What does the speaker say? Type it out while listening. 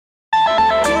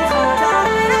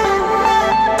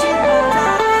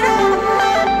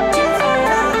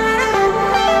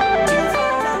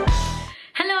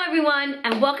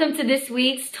welcome to this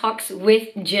week's Talks with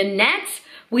Janette.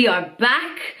 We are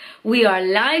back. We are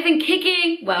live and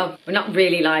kicking. Well, we're not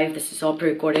really live. This is all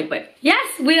pre-recorded, but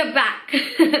yes, we are back.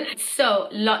 So,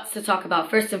 lots to talk about.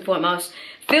 First and foremost,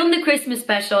 filmed the Christmas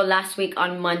special last week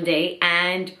on Monday,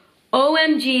 and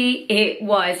OMG, it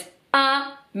was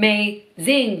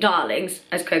amazing, darlings,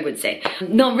 as Craig would say.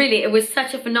 No, really, it was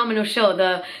such a phenomenal show.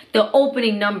 The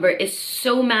opening number is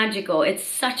so magical. It's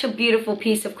such a beautiful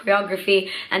piece of choreography,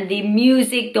 and the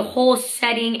music, the whole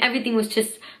setting, everything was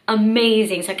just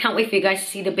amazing. So I can't wait for you guys to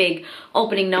see the big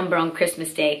opening number on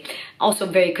Christmas Day. Also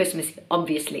very Christmassy,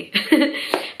 obviously.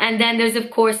 And then there's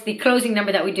of course the closing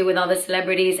number that we do with all the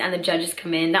celebrities and the judges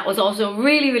come in. That was also a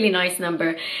really, really nice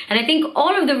number. And I think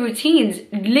all of the routines,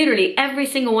 literally every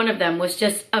single one of them was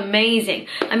just amazing.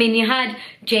 I mean, you had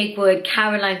Jake Wood,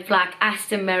 Caroline Flack,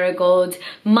 Aston Marigold,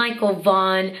 Michael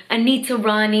Vaughn, Anita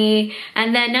Rani,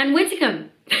 and then Nan Whittingham.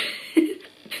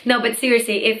 No, but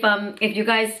seriously, if you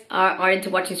guys are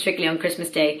into watching Strictly on Christmas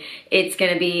Day, it's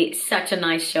gonna be such a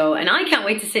nice show, and I can't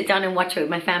wait to sit down and watch it with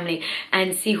my family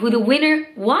and see who the winner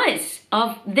was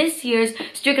of this year's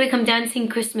Strictly Come Dancing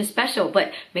Christmas special.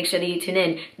 But make sure that you tune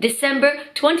in December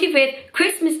 25th,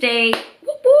 Christmas Day.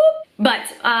 Whoop, whoop.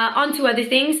 But on to other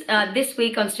things. This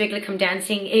week on Strictly Come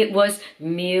Dancing, it was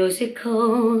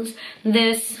musicals.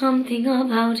 There's something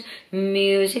about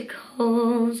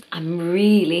musicals. I'm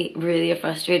really, really a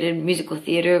frustrated musical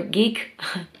theater geek.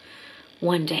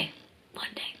 One day.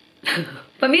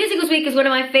 But Musicals Week is one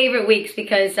of my favorite weeks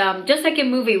because just like in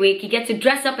Movie Week, you get to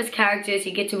dress up as characters,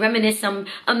 you get to reminisce some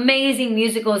amazing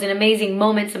musicals and amazing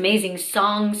moments, amazing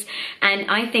songs.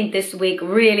 And I think this week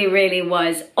really, really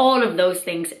was all of those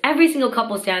things. Every single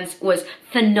couple's dance was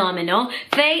phenomenal.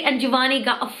 Faye and Giovanni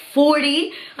got a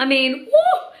 40. I mean,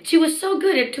 woo! She was so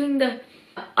good at doing the...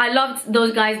 I loved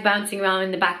those guys bouncing around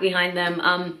in the back behind them.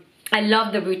 I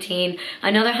love the routine.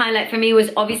 Another highlight for me was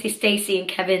obviously Stacey and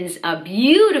Kevin's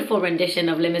beautiful rendition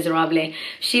of Les Miserables.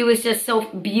 She was just so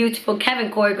beautiful.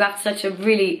 Kevin choreographed such a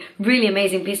really, really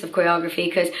amazing piece of choreography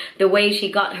because the way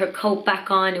she got her coat back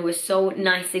on, it was so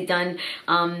nicely done.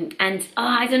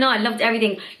 I don't know, I loved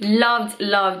everything. Loved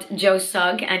Joe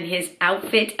Sugg and his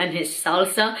outfit and his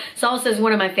salsa. Salsa is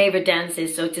one of my favorite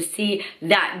dances, so to see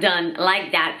that done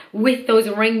like that with those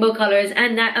rainbow colors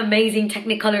and that amazing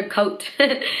Technicolor coat,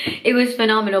 it was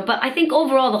phenomenal. But I think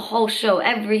overall the whole show,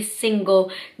 every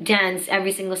single dance,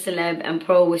 every single celeb and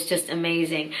pro was just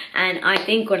amazing. And I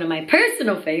think one of my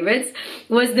personal favorites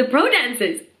was the pro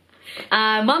dances.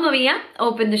 Mamma Mia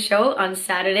opened the show on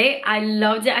Saturday. I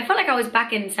loved it. I felt like I was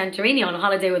back in Santorini on a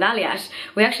holiday with Aljaz.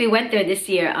 We actually went there this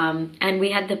year and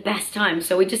we had the best time.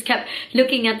 So we just kept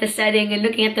looking at the setting and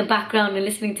looking at the background and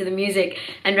listening to the music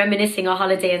and reminiscing our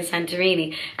holiday in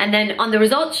Santorini. And then on the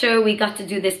results show, we got to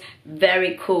do this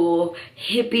very cool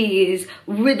hippies,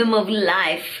 rhythm of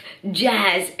life,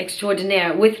 jazz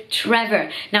extraordinaire with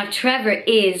Trevor. Now Trevor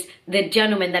is the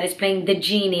gentleman that is playing the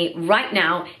genie right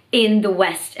now in the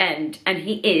West End, and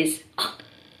he is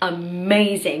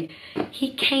amazing.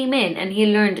 He came in and he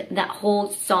learned that whole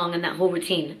song and that whole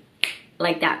routine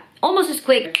like that, almost as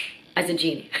quick as a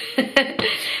genie.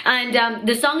 And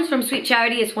the song is from Sweet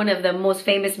Charity. It's one of the most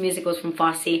famous musicals from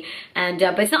Fosse, and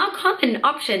but it's not a common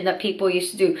option that people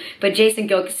used to do. But Jason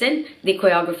Gilkison, the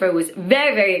choreographer, was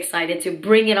very, very excited to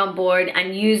bring it on board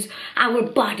and use our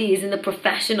bodies and the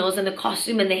professionals and the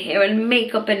costume and the hair and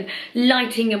makeup and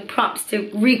lighting and props to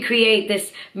recreate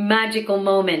this magical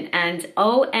moment. And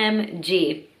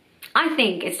OMG, I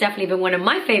think it's definitely been one of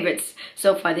my favorites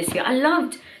so far this year. I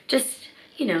loved just,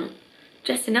 you know,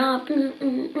 dressing up,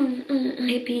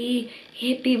 hippie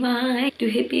vibe. Do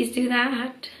hippies do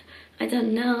that? I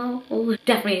don't know.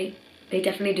 Definitely, they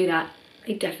definitely do that.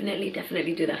 They definitely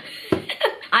do that.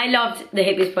 I loved the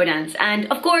hippies pro dance,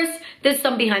 and of course, there's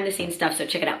some behind the scenes stuff, so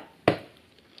check it out.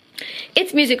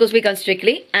 It's Musicals Week on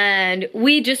Strictly, and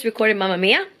we just recorded Mamma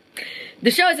Mia.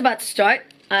 The show is about to start.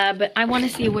 But I want to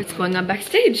see what's going on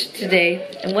backstage today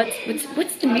and what's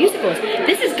the musicals.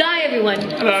 This is Guy, everyone.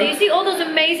 Hello. So you see all those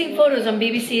amazing photos on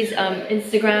BBC's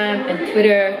Instagram and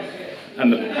Twitter.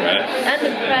 And the press. And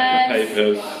the press. The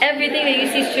papers. Everything that you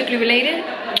see Strictly related.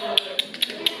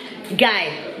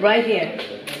 Guy, right here.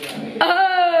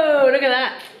 Oh, look at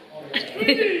that.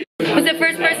 Who's the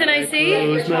first person I see?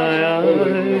 Close my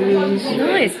eyes.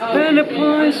 Nice. And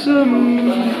apply some.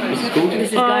 What's it called?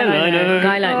 This is guyliner.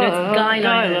 Guyliner. No, it's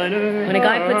guyliner. When a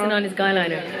guy puts it on his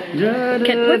guyliner.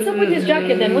 What's up with his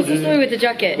jacket then? What's the story with the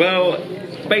jacket? Well,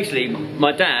 basically,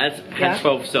 my dad had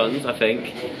 12 sons, I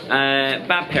think.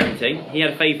 Bad parenting. He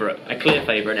had a favourite, a clear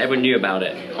favourite, and everyone knew about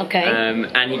it. Okay.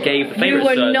 And he gave the favourite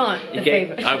son. You were not the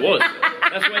favourite. I was.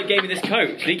 That's why he gave me this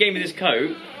coat. So he gave me this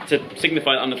coat to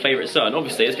signify that I'm the favourite son,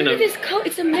 obviously it's gonna. Look at this coat,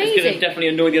 it's amazing. It's gonna definitely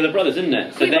annoy the other brothers, isn't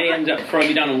it? So they end up throwing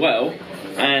me down a well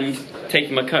and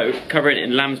taking my coat, covering it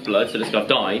in lamb's blood, so this I've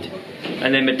died.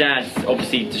 And then my dad's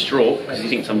obviously distraught because he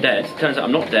thinks I'm dead. Turns out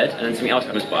I'm not dead, and then something else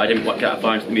happens, but I didn't get out of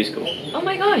fire into the musical. Oh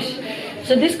my gosh.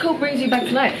 So this coat brings you back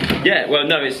to life? Yeah, well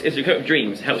no, it's a coat of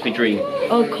dreams. It helps me dream.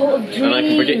 Oh, coat of dreams. And I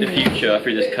can predict the future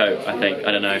through this coat, I think.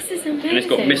 I don't know. This is amazing. And it's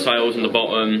got missiles on the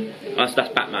bottom. That's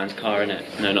Batman's car, isn't it?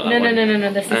 No, not that one.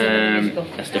 No, this is a musical.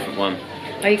 That's a different one.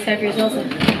 Are you excited for yourself?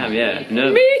 Yeah,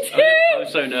 nervous. Me too! I'm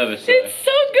so nervous. So. It's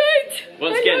so good!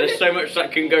 Once again, there's so much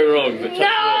that can go wrong. But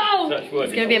touch wood.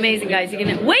 It's gonna be amazing, guys. You're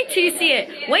gonna wait till you see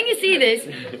it. When you see this,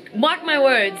 mark my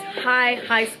words.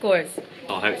 High scores.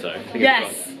 Oh, I hope so.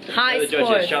 Yes, high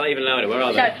scores. Shout even louder. Where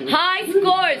are they? High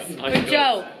scores for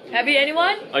Joe. Have you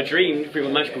anyone? I dreamed through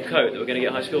my magical coat that we're gonna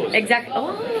get high scores. Exactly.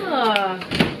 Oh.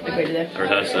 I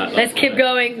rehearsed that. Let's keep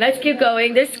going. Let's keep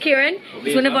going. This is Kieran.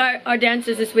 He's one of our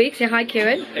dancers this week. Say hi,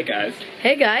 Kieran. Hey guys.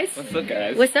 Hey guys. What's up,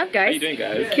 guys? What's up, guys? How you doing,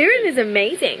 guys? Kieran is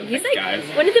amazing. He's like guys.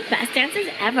 one of the best dancers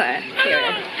ever.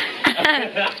 Kieran.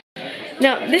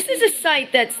 Now, this is a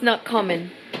site that's not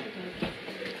common.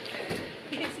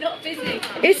 It's not busy.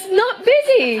 It's not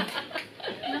busy.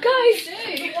 Guys,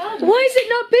 why is it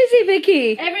not busy,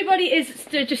 Vicky? Everybody is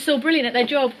just so brilliant at their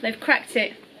job. They've cracked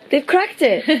it. They've cracked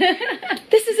it.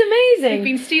 This is amazing. They've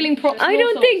been stealing props. I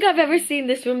don't think I've ever seen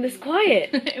this room this quiet.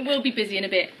 It will be busy in a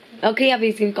bit. Okay,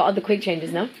 Abby's got all the quick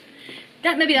changes now.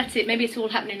 Maybe that's it. Maybe it's all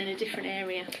happening in a different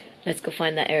area. Let's go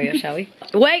find that area, shall we?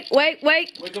 Wait. We're going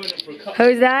in for a cup.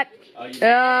 Who's that? Hey,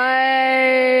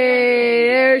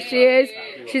 there she is.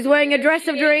 She's wearing a dress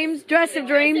of dreams. Dress of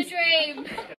dreams.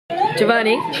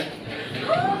 Giovanni.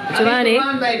 Giovanni.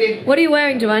 What are you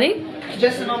wearing, Giovanni?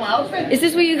 Just a normal outfit? Is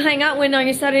this where you hang out when on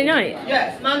your Saturday night?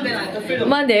 Yes, Monday night of freedom.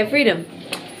 Monday of freedom.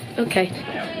 Okay.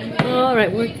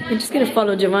 Alright, we're just gonna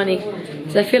follow Giovanni.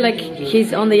 Because I feel like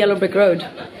he's on the yellow brick road.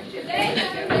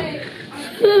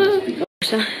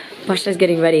 Pasha's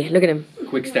getting ready. Look at him.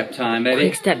 Quick step time, baby.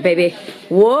 Quick step, baby.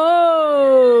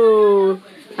 Whoa!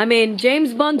 I mean,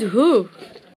 James Bond who?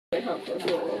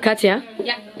 Katya?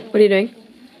 Yeah. What are you doing?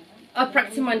 I'm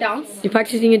practicing my dance. You're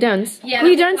practicing your dance? Yeah. Who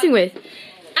are you dancing with?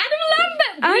 Adam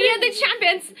Lambert! We are the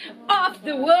champions of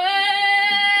the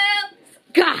world!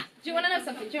 Gah! Do you want to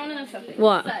know something?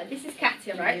 What? So, this is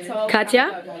Katya, right? So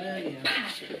Katya?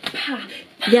 Pa.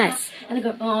 Yes. And I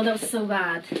go, oh, that was so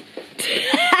bad.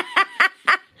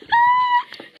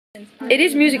 It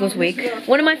is musicals week.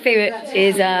 One of my favorites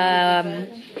is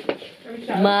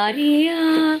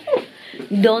Maria,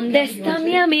 ¿dónde está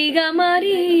mi amiga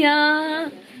Maria?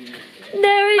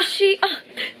 There is she. Oh,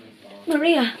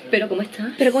 Maria. ¿Pero cómo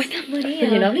estás? ¿Pero cómo estás, Maria?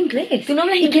 Pero yo no hablo inglés. ¿Tú no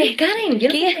hablas inglés? Karen.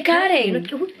 ¿Quién es Karen?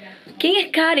 ¿Quién ¿Quién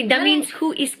es Karen? That means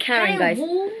who is Karen, guys.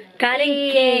 who? Karen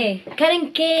qué?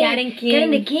 ¿Karen qué? Karen quién?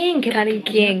 ¿Karen de quién? Karen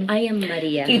quién? I am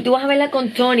María. Y tú vas a verla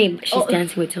con Tony. She's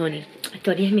dancing with Tony.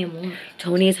 Tony es mi amor.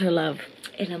 Tony is her love.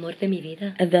 El amor de mi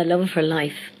vida. The love of her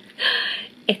life.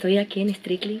 Estoy aquí en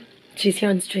Strictly. She's here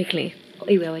on Strictly.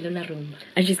 Y voy a bailar una rumba.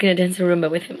 And she's gonna dance a rumba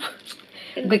with him.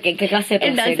 ¿Qué clase de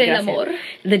El dance del amor.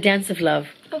 The dance of love.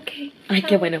 Okay. Ay,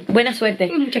 qué bueno. Buena suerte.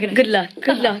 Muchas gracias. Good luck.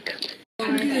 Good luck.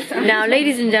 Now,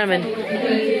 ladies and gentlemen,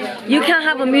 you can't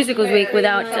have a musicals week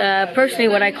without personally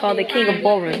what I call the king of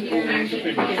ballroom.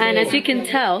 And as you can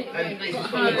tell,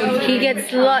 he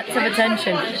gets lots of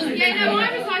attention.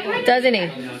 Doesn't he?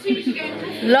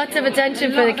 Lots of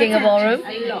attention for the king of ballroom.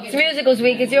 It's musicals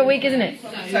week. It's your week, isn't it?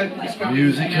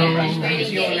 Musicals.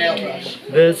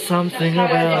 There's something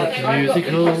about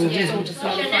musicals.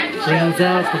 Brings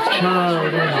out the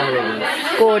child in all of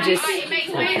us. Gorgeous.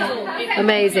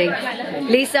 Amazing.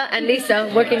 Lisa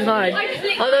working hard.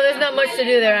 Although there's not much to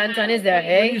do there, Anton, is there,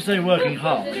 When hey? you say working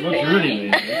hard, what do you really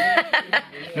mean?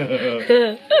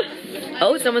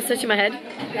 Oh, someone's touching my head.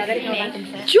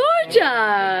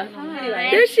 Georgia!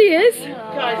 There she is.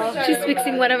 She's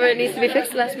fixing whatever needs to be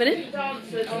fixed last minute.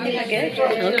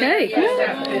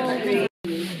 Okay.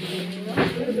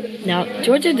 Now,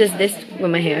 Georgia does this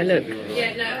with my hair, look.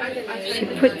 She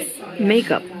puts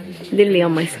makeup literally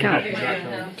on my scalp.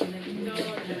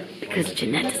 Because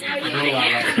Janette doesn't have my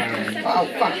hair. Oh,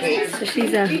 fuck it. So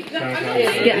she's getting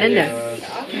in there.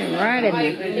 Right in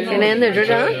there. Getting in there,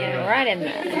 Georgia? Right in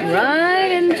there.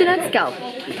 Right in Janette's scalp.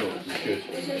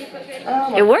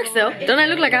 It works though. Don't I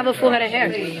look like I have a full head of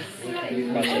hair?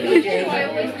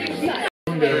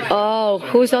 Oh,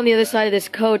 who's on the other side of this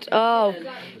coat? Oh,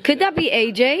 could that be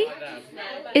AJ?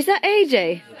 Is that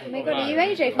AJ? Oh my god, are you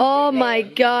AJ? Oh my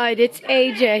god, it's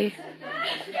AJ.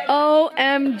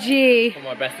 OMG. Put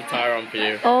my best attire on for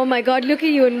you. Oh my god, look at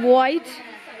you in white.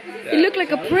 You look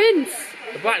like a prince.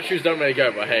 The black shoes don't really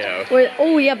go, but hey ho. Well,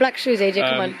 oh yeah, black shoes, AJ,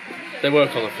 come on. They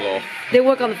work on the floor. They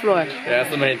work on the floor. Yeah,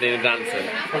 that's the main thing in dancing.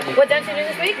 What dance are you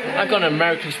doing this week? I got an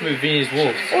American Smooth Venus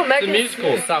Wolves. Oh, American The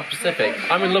musical, South Pacific.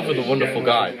 I'm in love with a wonderful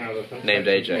guy named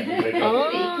AJ.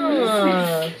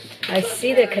 Oh, I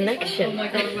see the connection.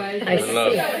 I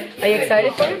see. Are you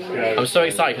excited for it? I'm so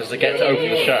excited because I get to open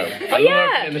the show. I love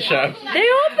opening the show.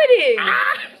 They're opening!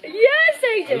 Yes,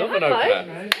 AJ! I love an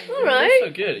opener. Alright. That's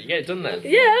so good. You get it done then.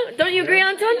 Yeah, don't you agree,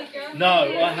 Anton? No,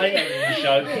 I hate opening the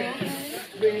show.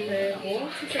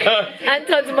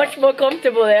 Anton's much more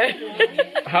comfortable there.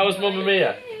 How was Mamma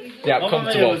Mia? Yeah,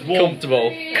 Mamma Mia was warm.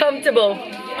 Comfortable. Comfortable.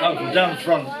 Up down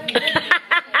front.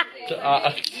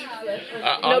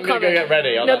 I'm gonna go get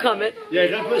ready. No comment. Yeah,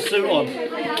 go put a suit on.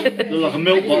 Look like a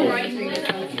milk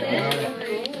bottle.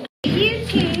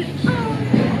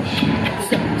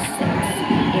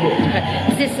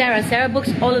 This is Sarah. Sarah books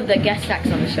all of the guest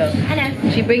acts on the show. Hello.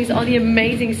 She brings all the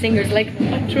amazing singers like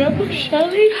Treble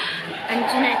Shelley. And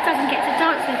Janette doesn't get to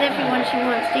dance with everyone she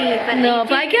wants, do you? But No,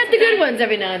 but I get the good ones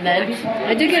every now and then.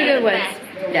 I do get good ones.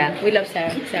 Yeah, we love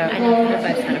Sarah. Sarah. I know.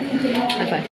 High five, Sarah. High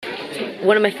five.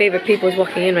 One of my favorite people is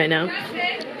walking in right now.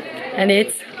 And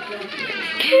it's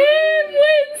Kim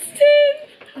Winston.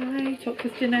 Hi, talk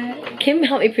with Janette. Kim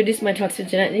helped me produce my talks with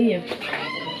Janette, didn't you?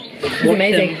 She's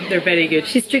amazing. They're very good.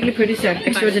 She's strictly producer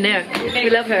extraordinaire.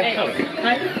 We love her.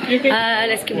 Hi, you okay?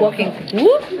 Let's keep walking.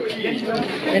 Whoop.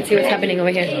 Let's see what's happening over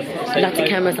here. Lots of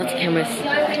cameras, lots of cameras.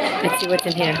 Let's see what's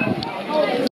in here.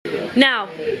 Now,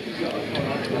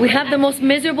 we have the most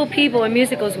miserable people in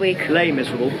musicals week. Lay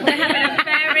miserable.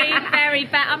 Very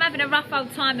bad. I'm having a rough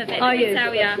old time of it. Are let me you?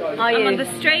 tell ya. Are I'm you? on the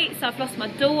streets. I've lost my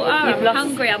daughter. I'm lost-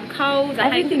 hungry. I'm cold. I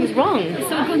hate Everything's wrong.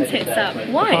 it's all gone tits up.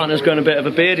 Why? Partner's grown a bit of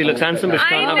a beard. He looks handsome, but she I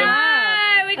can't have him.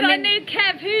 know. We got then- a new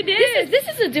Kev. Who did? This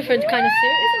is a different kind of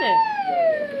suit, isn't it?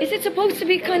 Is it supposed to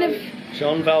be kind of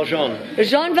Jean Valjean.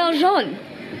 Jean Valjean?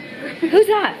 Who's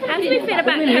that? How do we feel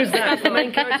about Kev's Who's that? The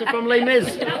main character from Les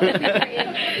Mis. Put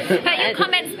your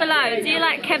comments below. Do you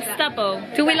like Kev's stubble?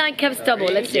 Do we like Kev Stubble?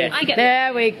 Let's see. I get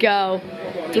There we go.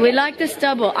 Do we like the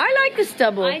stubble? I like the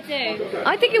stubble. I do.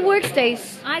 I think it works,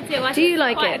 Stace. I do. I Do you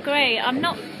like quite it? agree. I'm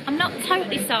not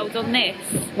totally sold on this.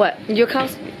 What? Your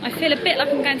house? I feel a bit like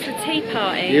I'm going to a tea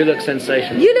party. You look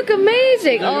sensational. You look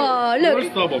amazing. Oh, look. Where's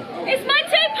Double? It's my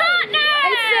two partners.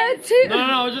 It's so No, I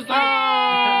was just I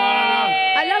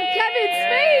love Kevin's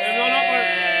face.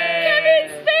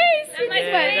 Kevin's face. He just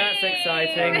Yeah, went, that's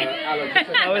exciting.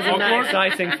 How isn't that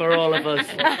exciting for all of us?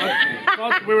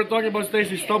 We were talking about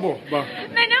Stacey's stubble, but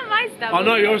No, not my stubble. I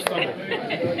know your stubble.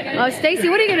 Oh, Stacey,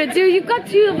 what are you gonna do? You've got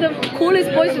two of the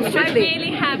coolest boys from I Strictly.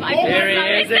 really have. I Here feel he so.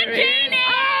 is, It's the here he is. genie.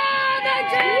 Oh, the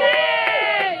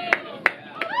genie!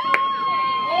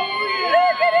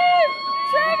 Look at him!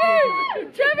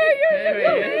 Trevor, you're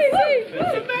amazing!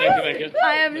 I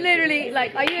am literally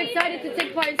like, are you excited to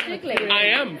take part in Strictly? I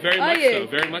am very Are much you? so,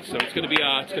 very much so. It's gonna be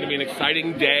an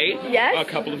exciting day. Yes? A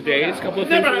couple of days, a couple of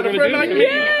things we're gonna do. It's gonna be-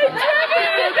 Yeah,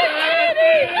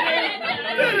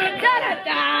 Trevor,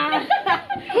 da-da-da.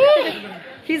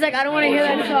 He's like, I don't want to hear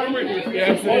that song.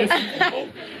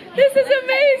 This is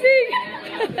amazing.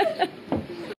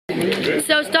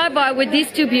 So start by with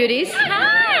these two beauties.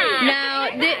 Hi. Now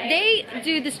they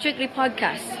do the Strictly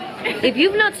podcast. If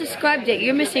you've not subscribed yet,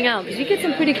 you're missing out because you get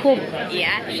some pretty cool,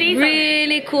 Yeah, she's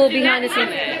really cool behind the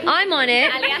scenes. I'm on it.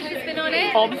 Aljaz has been on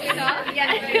it. Aljaz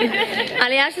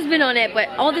has been on it, but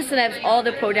all the celebs, all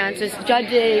the pro dancers,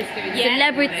 judges,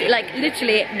 celebrities, like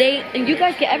literally, you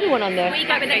guys get everyone on there. We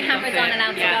go when the cameras aren't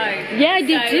allowed to go. Yeah,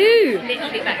 they do.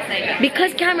 Literally backstage.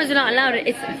 Because cameras are not allowed,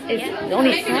 it's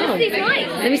only sound.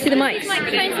 Let me see the mics.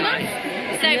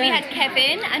 So we had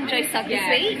Kevin and Joe Sugg this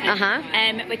week.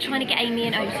 We're trying to get Amy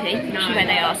and Oti. Not sure where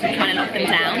they are, so we're trying to lock them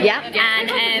down. Yeah. And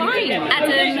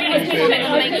Adam is performing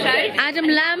on the main show. Adam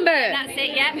Lambert. That's it,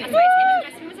 yeah. I suppose him in the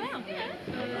dressing room as well.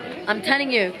 I'm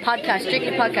telling you, podcast,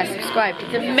 Strictly podcast, subscribe.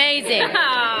 It's amazing.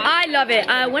 I love it.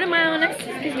 When am I on next?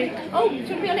 Excuse me. Oh, do you want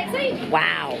to be on next week?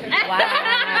 Wow.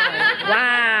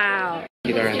 Wow.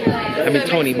 I mean,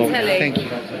 Tony, thank you.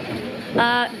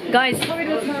 Guys,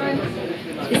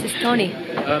 this is Tony.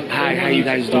 Hi, how you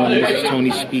guys doing? This is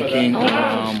Tony speaking.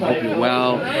 Hope you're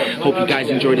well. Hope you guys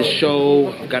enjoy the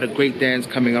show. We've got a great dance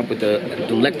coming up with the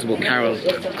delectable Carol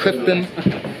Clifton.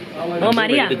 Oh,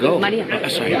 Maria. Ready to go. Maria.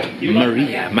 Sorry,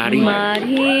 Maria. Maria.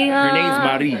 Her name's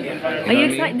Maria. Are you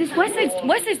excited? This West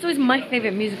Side Story is my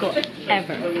favorite musical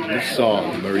ever. This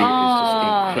song, Maria,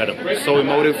 is just incredible. So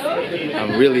emotive.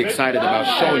 I'm really excited about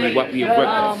showing you what we have worked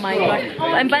on. Oh my god.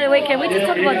 And by the way, can we just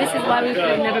talk about this is why we've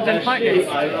never been partners?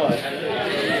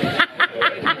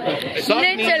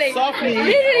 Literally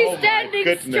literally standing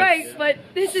goodness. straight, but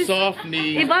this is soft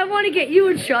knee. if I want to get you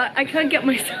in shot, I can't get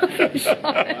myself in shot.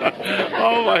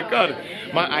 Oh my god,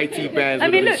 my IT bands. I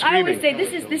mean, would look, have I been always say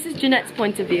this is Janette's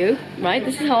point of view, right?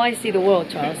 This is how I see the world,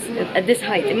 Charles. At this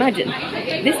height, imagine.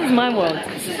 This is my world.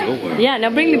 This is your world. Yeah, now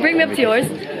bring me up to yours.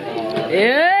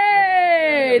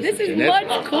 Yay! This is Janette.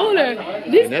 much cooler.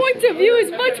 This Janette. point of view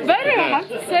is much better, I have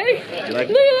to say. You like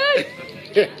Look at that.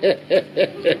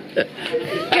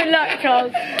 Good luck,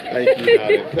 Charles. Thank you,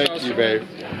 darling. Thank you, babe.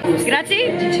 Grazie.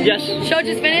 Yes, Show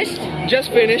just finished. just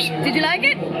finished. Did you like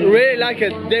it? Really like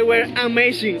it. They were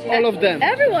amazing, all of them.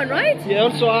 Everyone, right? Yeah,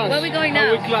 also us. Where are we going And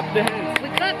now? we clap the hands. We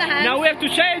clap the hands. Now we have to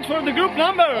change for the group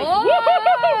number. Oh!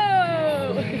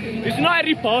 It's not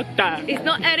Harry Potter. It's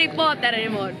not Harry Potter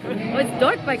anymore. Oh, it's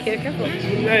dark back here. Careful.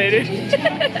 Yeah, it is.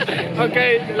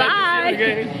 Okay. Bye.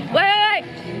 Okay. Wait.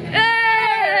 Hey!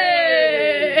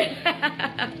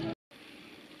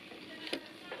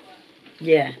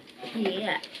 Yeah.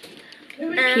 Yeah.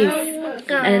 Peace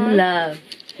and love.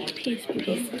 Peace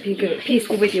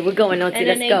be with you. We're going, Naughty.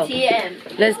 Let's go.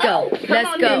 Let's go.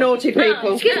 Let's go. Naughty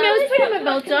people. Excuse me, I was putting my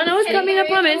belt on. I was coming, I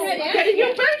promise. Getting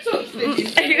your belt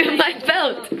on. My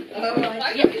belt.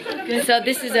 So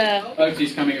this is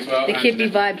Boatie's coming as well. the Kippy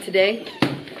vibe today.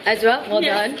 As well. Well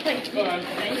done.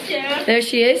 There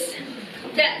she is.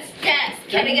 Yes.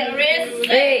 Can I get a wrist?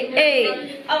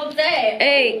 Hey. Oh, there.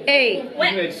 Hey.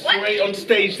 What? Straight on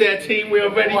stage there, team. We are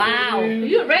ready. Wow.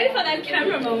 You're ready for that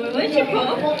camera moment, weren't you,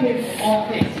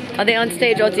 Paul? Are they on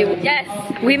stage, Oti? Yes.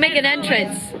 We make an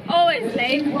entrance. Always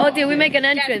late. Oti, we make an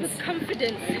entrance. Yes, with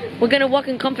confidence. We're gonna walk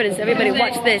in confidence. Everybody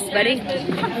watch this. Ready?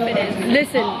 Confidence.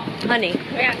 Listen, honey.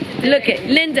 Look it.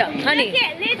 Linda, honey.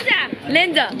 Yeah, Linda.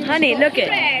 Linda, honey, look it.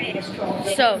 Ready.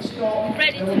 So,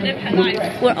 Ready to live her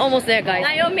life. we're almost there, guys.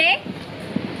 Naomi?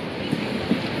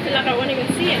 I feel like I won't even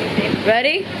see anything.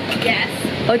 Ready? Yes.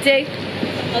 Oti,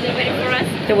 Are they waiting for us?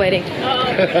 they're waiting. Oh,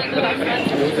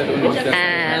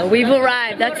 We've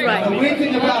arrived. That's right.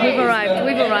 We've arrived.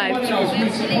 We've arrived.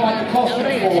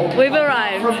 We've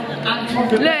arrived.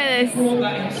 Look at this.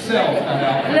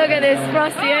 Look at this,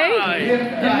 Frosty,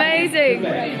 eh? Amazing.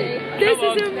 This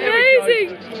is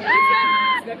amazing.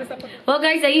 Well,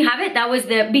 guys, there you have it. That was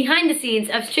the behind the scenes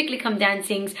of Strictly Come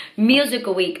Dancing's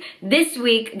musical week. This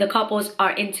week, the couples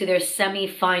are into their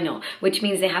semi-final, which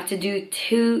means they have to do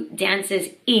 2 dances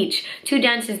each. 2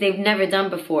 dances they've never done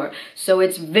before. So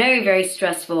it's very, very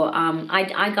stressful.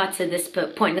 I got to this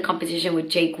point in the competition with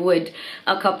Jake Wood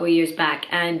a couple of years back.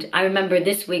 And I remember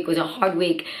this week was a hard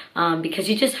week because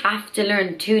you just have to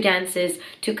learn 2 dances,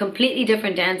 2 completely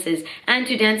different dances, and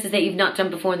 2 dances that you've not done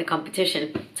before in the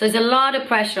competition. So there's a lot of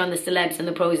pressure on the celebs and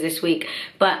the pros this week,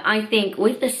 but I think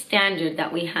with the standard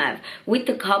that we have, with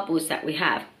the couples that we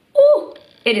have, ooh,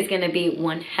 it is going to be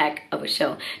one heck of a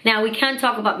show. Now, we can't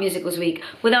talk about Musicals Week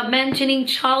without mentioning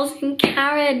Charles and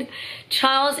Karen.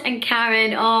 Charles and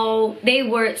Karen, oh, they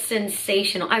were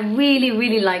sensational. I really,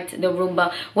 really liked the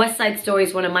Rumba. West Side Story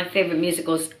is one of my favorite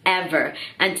musicals ever.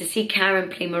 And to see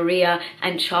Karen play Maria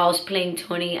and Charles playing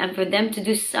Tony, and for them to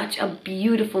do such a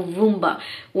beautiful Rumba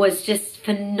was just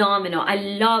phenomenal. I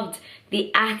loved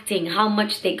the acting, how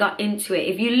much they got into it.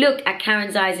 If you look at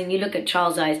Karen's eyes and you look at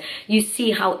Charles' eyes, you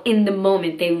see how in the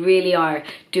moment they really are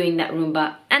doing that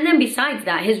Rumba. And then besides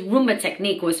that, his Rumba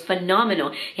technique was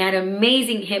phenomenal. He had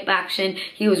amazing hip action.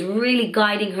 He was really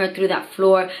guiding her through that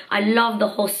floor. I love the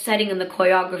whole setting and the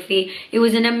choreography. It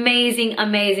was an amazing,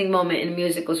 amazing moment in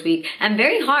Musicals Week. And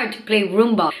very hard to play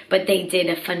Rumba, but they did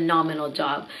a phenomenal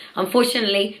job.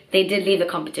 Unfortunately, they did leave the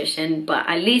competition, but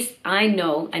at least I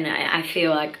know, and I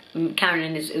feel like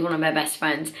Karen is one of my best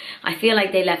friends. I feel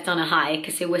like they left on a high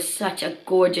because it was such a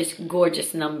gorgeous,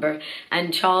 gorgeous number.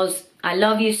 And Charles, I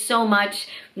love you so much.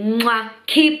 Mwah.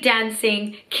 Keep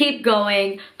dancing, keep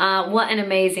going. What an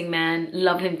amazing man.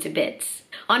 Love him to bits.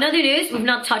 On other news, we've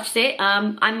not touched it.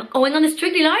 I'm going on the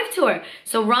Strictly Live tour.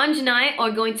 So Ranj and I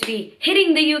are going to be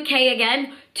hitting the UK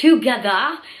again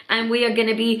together, and we are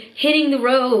gonna be hitting the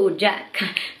road, Jack.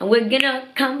 And we're gonna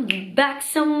come back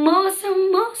some more.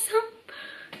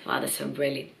 Wow, that's so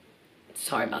really...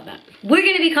 Sorry about that. We're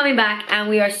going to be coming back, and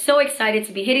we are so excited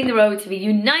to be hitting the road, to be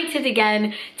united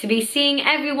again, to be seeing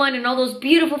everyone and all those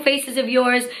beautiful faces of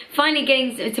yours, finally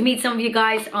getting to meet some of you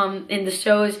guys in the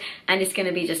shows, and it's going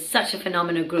to be just such a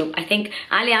phenomenal group. I think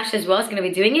Aljaz as well is going to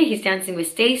be doing it. He's dancing with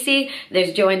Stacey.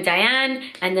 There's Joe and Diane,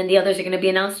 and then the others are going to be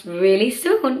announced really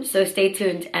soon. So stay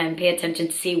tuned and pay attention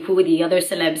to see who the other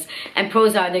celebs and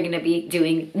pros are. They're going to be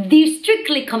doing the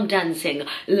Strictly Come Dancing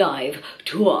live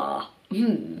tour.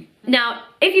 Now,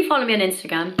 if you follow me on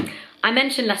Instagram, I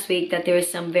mentioned last week that there is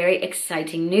some very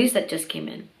exciting news that just came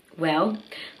in. Well,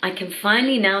 I can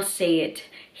finally now say it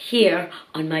here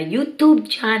on my YouTube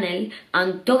channel,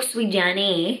 on Talks with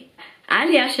Janette.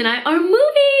 Aljaz and I are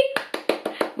moving!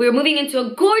 We're moving into a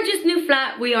gorgeous new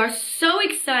flat. We are so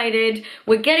excited.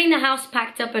 We're getting the house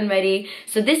packed up and ready.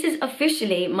 So this is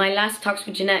officially my last Talks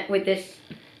with Janette with this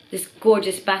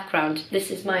gorgeous background.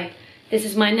 This is mine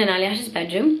and Aljaz's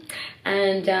bedroom,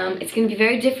 and it's gonna be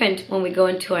very different when we go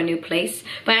into our new place.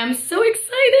 But I'm so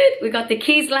excited. We got the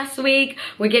keys last week.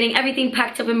 We're getting everything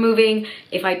packed up and moving.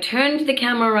 If I turned the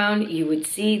camera around, you would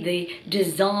see the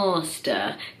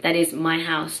disaster that is my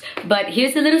house. But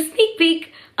here's a little sneak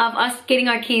peek of us getting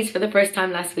our keys for the first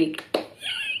time last week.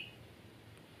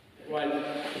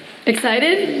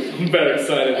 Excited? I'm very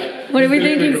excited. What are we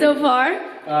thinking so far?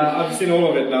 I've seen all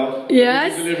of it now.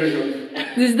 Yes? This is the living room.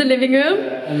 This is the living room?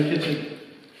 Yeah, and the kitchen.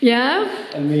 Yeah?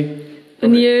 And me.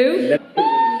 And you?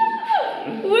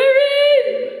 We're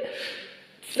in!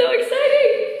 So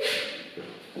exciting!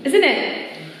 Isn't it?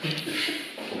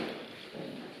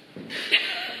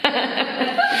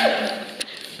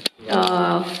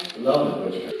 Oh. Love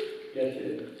it. Get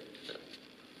it.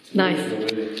 Nice.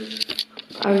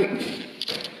 I'm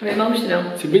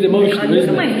emotional. It's a bit emotional, Look isn't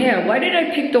at my it? hair. Why did I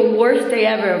pick the worst day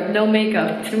ever of no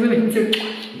makeup to move into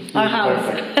our house?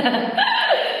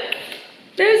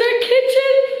 There's our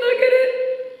kitchen. Look at it.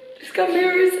 It's got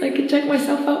mirrors. I can check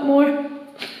myself out more.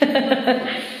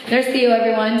 There's Theo,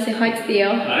 everyone. Say hi to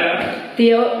Theo. Hiya.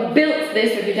 Theo built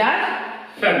this with your dad.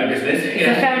 Family business. It's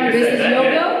a family business.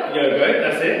 Yogo. Yogo,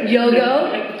 that's it. Yogo.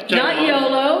 Not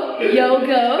YOLO.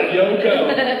 Yogo. Yogo.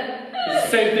 It's the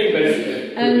same thing,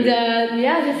 basically. And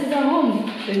yeah, this is our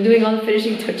home. We're doing all the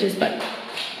finishing touches, but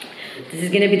this is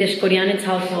gonna be the Skorjanec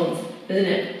household, isn't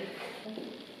it?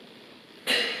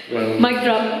 Well, Mic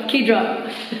drop, key drop.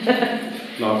 no,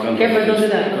 I can't. Careful, don't do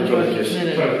that. Control the kiss. No,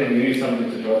 no. Well, I think you need something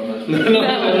to drop, man.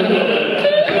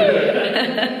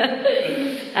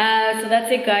 So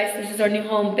that's it, guys. This is our new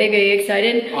home. Baby, are you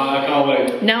excited? I can't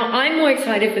wait. Now I'm more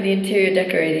excited for the interior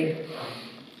decorating.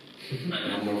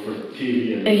 I'm more for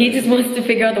TV. And he just wants to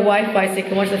figure out the Wi-Fi so he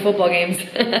can watch the football games.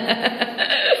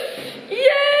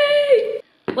 Yay!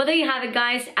 Well, there you have it,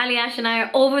 guys. Aljaz and I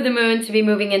are over the moon to be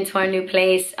moving into our new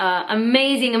place.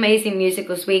 Amazing, amazing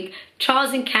musicals week.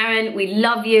 Charles and Karen, we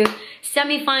love you.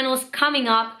 Semi-finals coming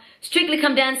up. Strictly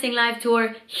Come Dancing live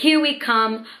tour, here we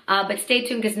come. But stay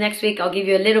tuned because next week I'll give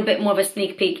you a little bit more of a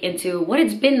sneak peek into what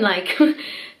it's been like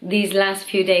these last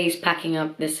few days packing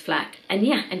up this flat. And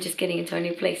yeah, and just getting into our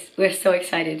new place. We're so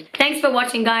excited. Thanks for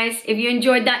watching, guys. If you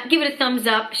enjoyed that, give it a thumbs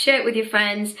up, share it with your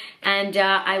friends, and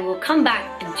I will come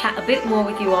back and chat a bit more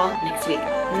with you all next week.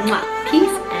 Mwah.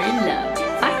 Peace